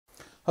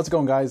How's it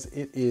going, guys?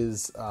 It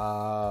is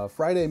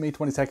Friday, May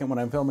 22nd when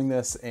I'm filming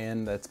this,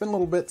 and it's been a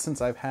little bit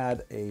since I've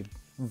had a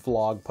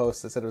vlog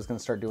post. I said I was going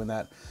to start doing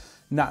that,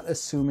 not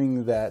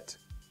assuming that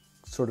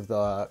sort of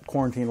the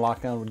quarantine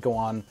lockdown would go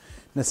on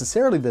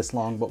necessarily this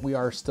long, but we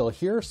are still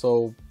here,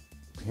 so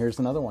here's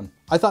another one.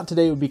 I thought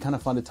today would be kind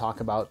of fun to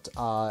talk about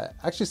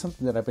actually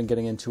something that I've been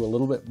getting into a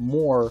little bit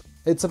more.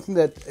 It's something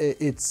that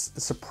it's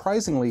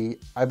surprisingly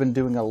I've been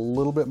doing a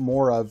little bit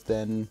more of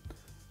than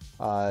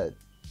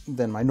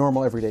my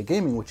normal everyday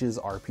gaming, which is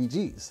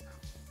RPGs.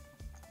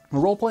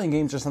 Role-playing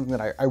games are something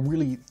that I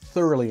really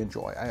thoroughly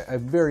enjoy. I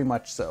very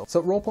much so. So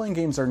role-playing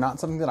games are not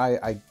something that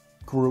I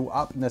grew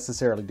up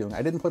necessarily doing.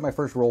 I didn't play my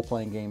first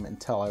role-playing game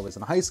until I was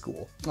in high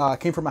school. I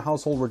came from a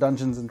household where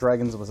Dungeons and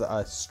Dragons was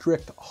a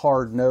strict,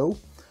 hard no.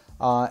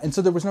 And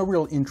so there was no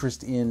real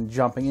interest in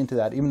jumping into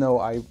that, even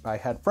though I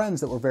had friends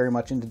that were very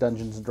much into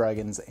Dungeons and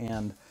Dragons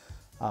and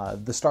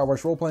the Star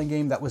Wars role-playing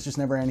game. That was just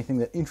never anything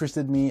that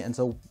interested me, and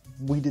so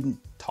we didn't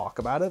talk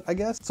about it, I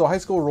guess. So high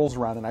school rolls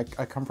around, and I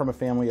come from a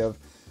family of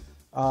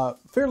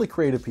fairly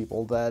creative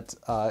people that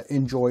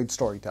enjoyed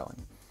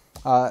storytelling.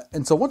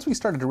 And so once we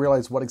started to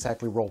realize what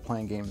exactly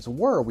role-playing games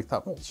were, we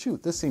thought, well,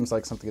 shoot, this seems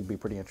like something that'd be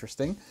pretty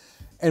interesting.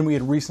 And we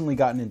had recently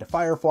gotten into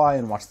Firefly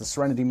and watched the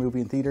Serenity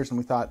movie in theaters, and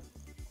we thought,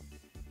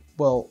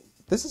 well,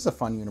 this is a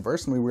fun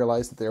universe, and we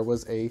realized that there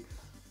was a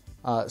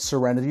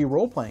Serenity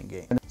role-playing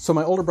game. So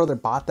my older brother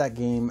bought that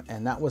game,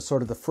 and that was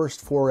sort of the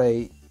first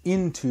foray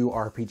into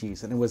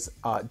RPGs, and it was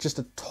just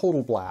a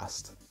total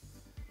blast.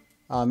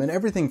 And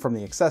everything from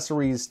the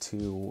accessories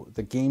to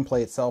the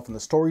gameplay itself and the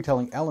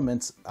storytelling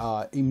elements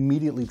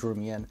immediately drew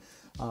me in.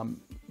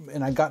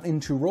 And I got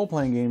into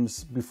role-playing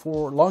games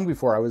long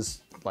before I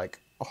was like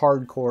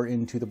hardcore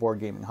into the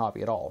board gaming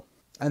hobby at all.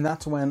 And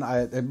that's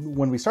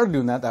when we started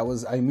doing that,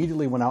 I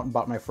immediately went out and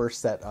bought my first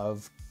set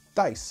of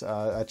dice,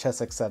 a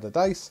Chessex set of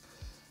dice.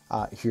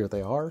 Here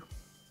they are.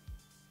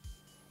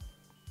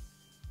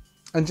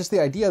 And just the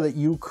idea that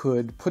you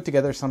could put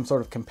together some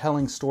sort of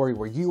compelling story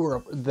where you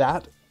were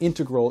that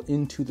integral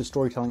into the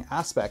storytelling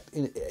aspect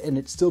and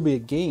it still be a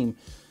game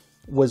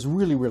was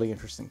really, really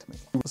interesting to me.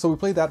 So we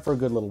played that for a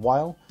good little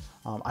while.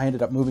 I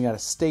ended up moving out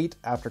of state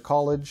after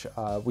college.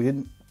 We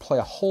didn't play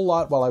a whole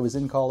lot while I was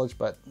in college,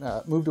 but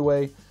moved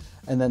away.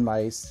 And then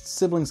my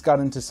siblings got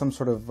into some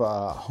sort of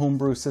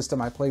homebrew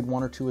system. I played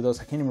one or two of those.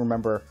 I can't even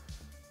remember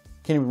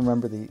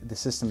the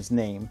system's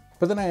name.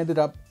 But then I ended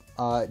up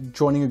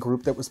joining a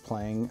group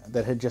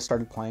that had just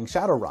started playing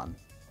Shadowrun.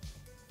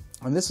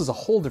 And this was a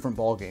whole different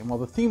ballgame. Well,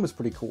 the theme was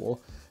pretty cool,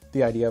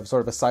 the idea of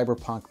sort of a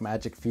cyberpunk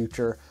magic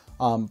future,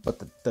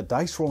 but the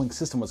dice rolling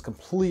system was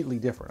completely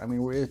different. I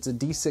mean, it's a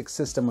D6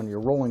 system when you're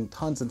rolling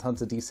tons and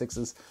tons of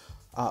D6s,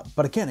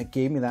 but again, it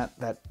gave me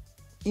that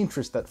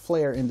interest, that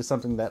flair into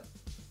something that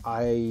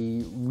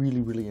I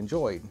really, really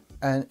enjoyed.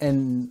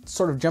 And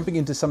sort of jumping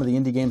into some of the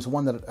indie games,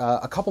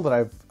 a couple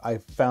that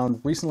I've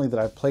found recently that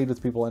I've played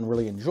with people and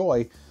really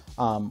enjoy.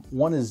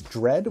 One is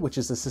Dread, which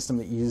is a system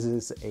that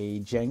uses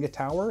a Jenga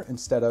tower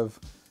instead of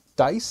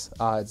dice.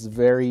 It's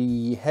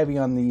very heavy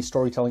on the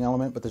storytelling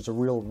element, but there's a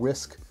real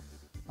risk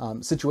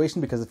situation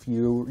because if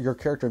your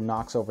character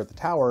knocks over the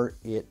tower,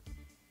 it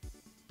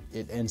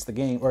ends the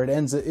game, or it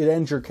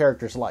ends your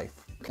character's life.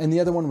 And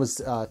the other one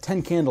was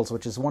 10 Candles,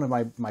 which is one of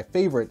my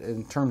favorite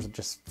in terms of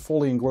just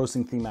fully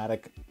engrossing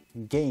thematic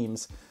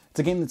games. It's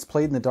a game that's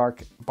played in the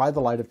dark by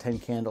the light of 10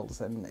 candles,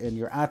 and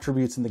your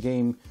attributes in the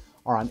game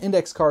are on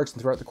index cards, and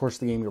throughout the course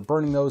of the game you're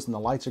burning those, and the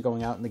lights are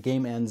going out, and the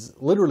game ends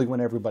literally when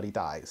everybody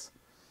dies,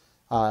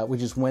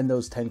 which is when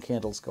those 10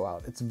 candles go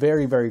out. It's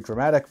very, very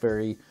dramatic,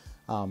 very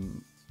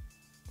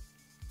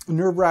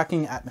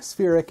nerve-wracking,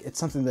 atmospheric. It's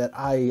something that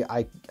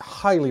I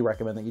highly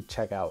recommend that you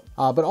check out.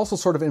 But also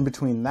sort of in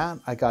between that,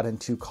 I got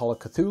into Call of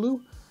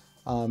Cthulhu,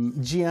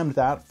 GM'd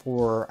that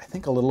for I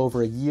think a little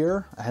over a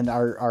year, and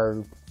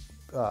our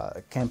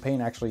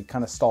campaign actually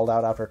kind of stalled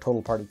out after a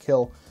total party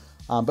kill.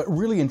 But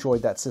really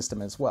enjoyed that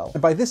system as well.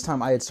 And by this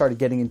time, I had started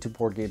getting into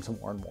board games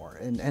more and more,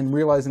 and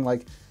realizing,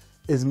 like,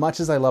 as much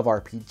as I love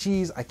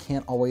RPGs, I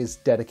can't always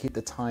dedicate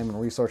the time and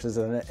resources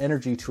and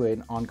energy to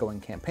an ongoing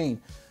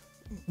campaign.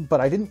 But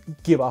I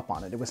didn't give up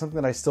on it. It was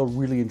something that I still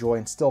really enjoy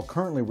and still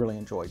currently really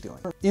enjoy doing.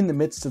 In the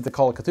midst of the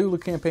Call of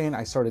Cthulhu campaign,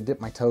 I started to dip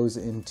my toes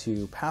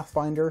into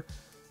Pathfinder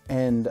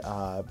and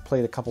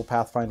played a couple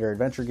Pathfinder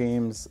adventure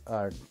games,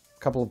 a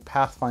couple of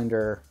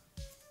Pathfinder...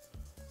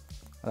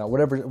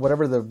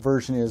 whatever the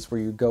version is where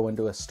you go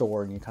into a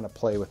store and you kind of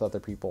play with other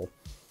people.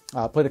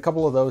 Played a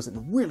couple of those and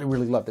really,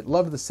 really loved it.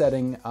 Loved the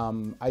setting.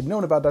 I'd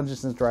known about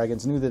Dungeons and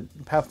Dragons, knew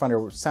that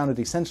Pathfinder sounded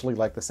essentially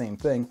like the same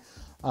thing,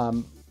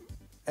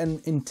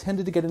 and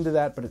intended to get into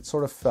that, but it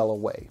sort of fell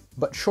away.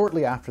 But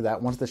shortly after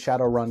that, once the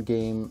Shadowrun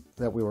game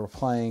that we were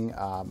playing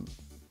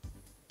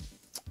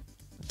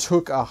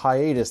took a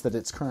hiatus that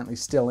it's currently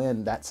still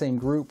in, that same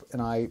group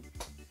and I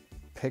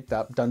picked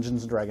up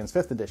Dungeons & Dragons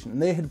 5th edition, and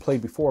they had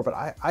played before, but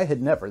I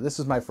had never. This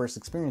was my first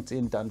experience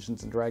in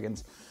Dungeons &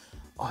 Dragons,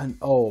 and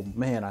oh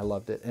man, I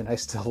loved it, and I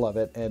still love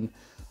it, and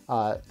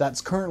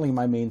that's currently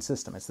my main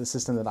system. It's the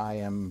system that I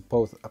am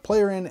both a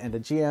player in and a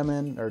GM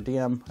in, or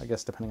DM, I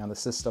guess, depending on the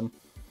system.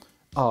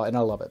 Oh, and I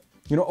love it.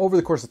 You know, over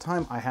the course of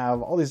time, I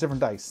have all these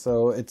different dice.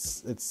 So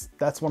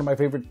that's one of my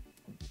favorite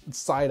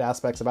side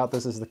aspects about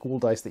this is the cool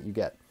dice that you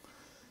get.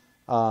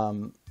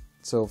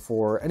 So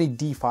for any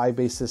D5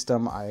 based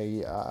system,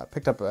 I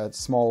picked up a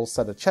small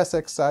set of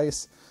Chessex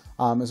dice,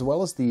 as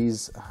well as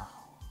these, I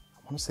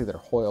want to say they're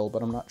Hoyle,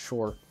 but I'm not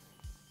sure.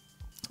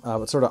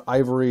 But sort of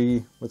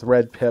ivory with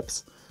red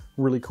pips,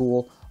 really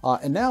cool.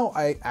 And now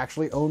I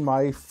actually own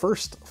my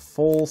first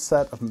full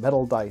set of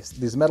metal dice,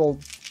 these metal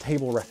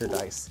table wrecker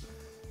dice.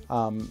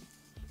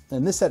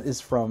 And this set is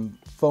from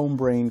Foam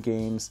Brain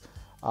Games.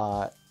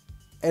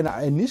 And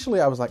initially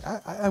I was like,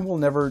 I will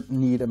never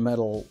need a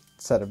metal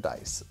set of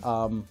dice.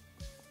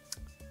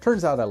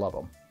 Turns out I love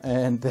them.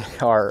 And they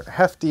are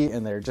hefty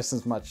and they're just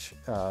as much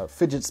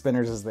fidget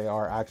spinners as they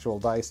are actual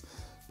dice.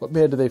 But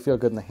man, do they feel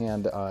good in the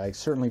hand. I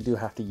certainly do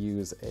have to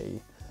use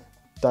a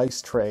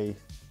dice tray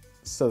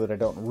so that I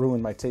don't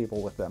ruin my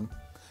table with them.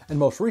 And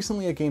most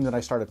recently, a game that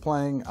I started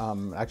playing,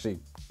 actually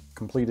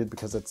completed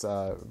because it's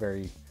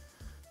very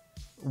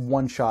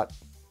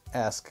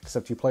one-shot-esque,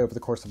 except you play over the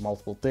course of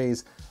multiple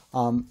days,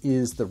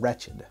 is The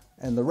Wretched.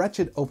 And The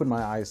Wretched opened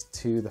my eyes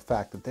to the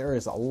fact that there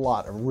is a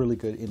lot of really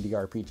good indie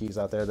RPGs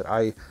out there that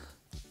I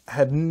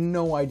had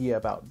no idea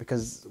about,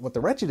 because what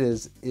The Wretched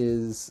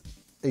is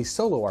a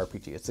solo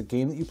RPG. It's a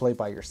game that you play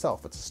by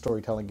yourself. It's a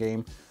storytelling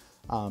game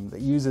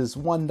that uses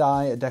one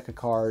die, a deck of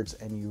cards,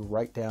 and you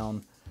write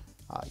down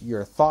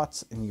your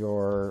thoughts and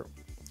your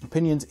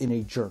opinions in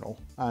a journal.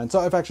 And so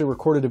I've actually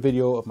recorded a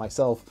video of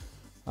myself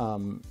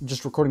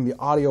just recording the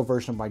audio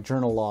version of my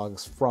journal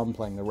logs from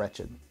playing The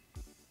Wretched.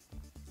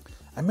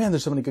 And man,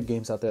 there's so many good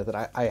games out there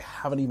that I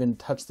haven't even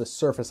touched the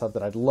surface of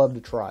that I'd love to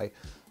try.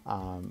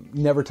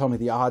 Never Tell Me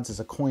the Odds is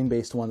a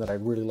coin-based one that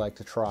I'd really like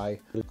to try.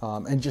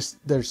 And just,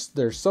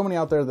 there's so many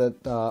out there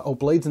that,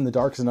 Blades in the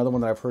Dark is another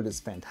one that I've heard is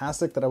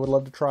fantastic that I would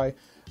love to try.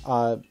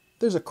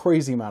 There's a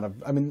crazy amount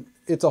of, I mean,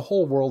 it's a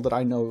whole world that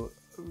I know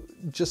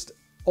just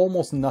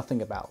almost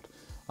nothing about.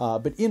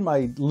 But in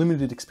my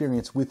limited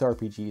experience with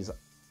RPGs,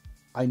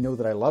 I know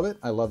that I love it.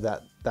 I love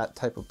that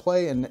type of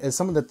play. And as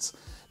someone that's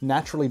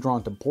naturally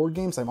drawn to board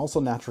games, I'm also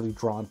naturally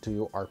drawn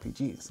to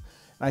RPGs.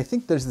 And I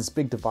think there's this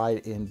big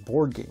divide in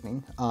board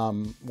gaming,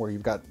 where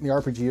you've got the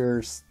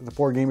RPGers, the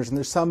board gamers, and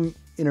there's some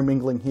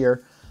intermingling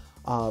here.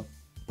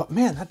 But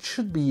man, that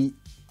should be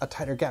a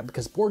tighter gap,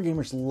 because board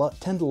gamers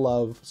tend to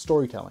love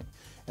storytelling.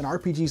 And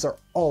RPGs are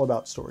all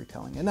about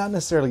storytelling. And not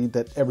necessarily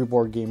that every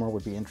board gamer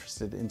would be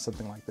interested in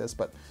something like this,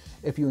 but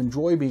if you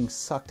enjoy being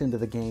sucked into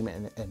the game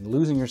and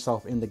losing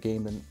yourself in the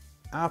game, then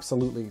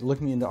absolutely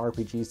looking into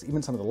RPGs,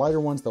 even some of the lighter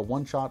ones, the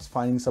one-shots,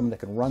 finding someone that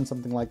can run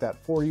something like that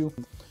for you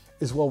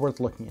is well worth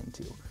looking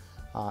into.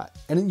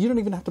 And you don't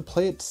even have to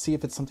play it to see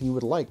if it's something you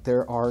would like.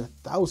 There are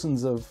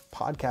thousands of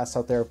podcasts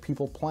out there of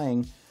people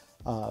playing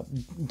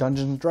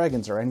Dungeons and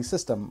Dragons or any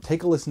system.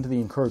 Take a listen to The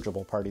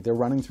Incorrigible Party. They're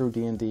running through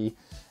D&D,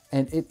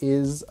 and it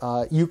is,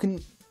 you can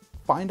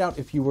find out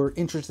if you were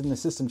interested in the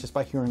system just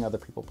by hearing other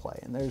people play,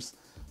 and there's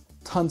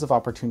tons of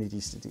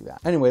opportunities to do that.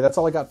 Anyway, that's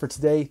all I got for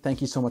today.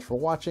 Thank you so much for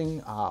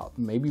watching.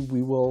 Maybe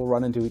we will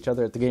run into each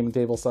other at the gaming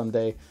table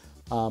someday.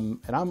 And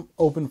I'm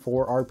open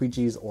for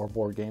RPGs or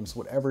board games,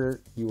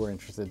 whatever you are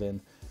interested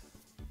in.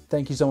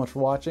 Thank you so much for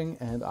watching,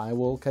 and I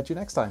will catch you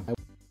next time.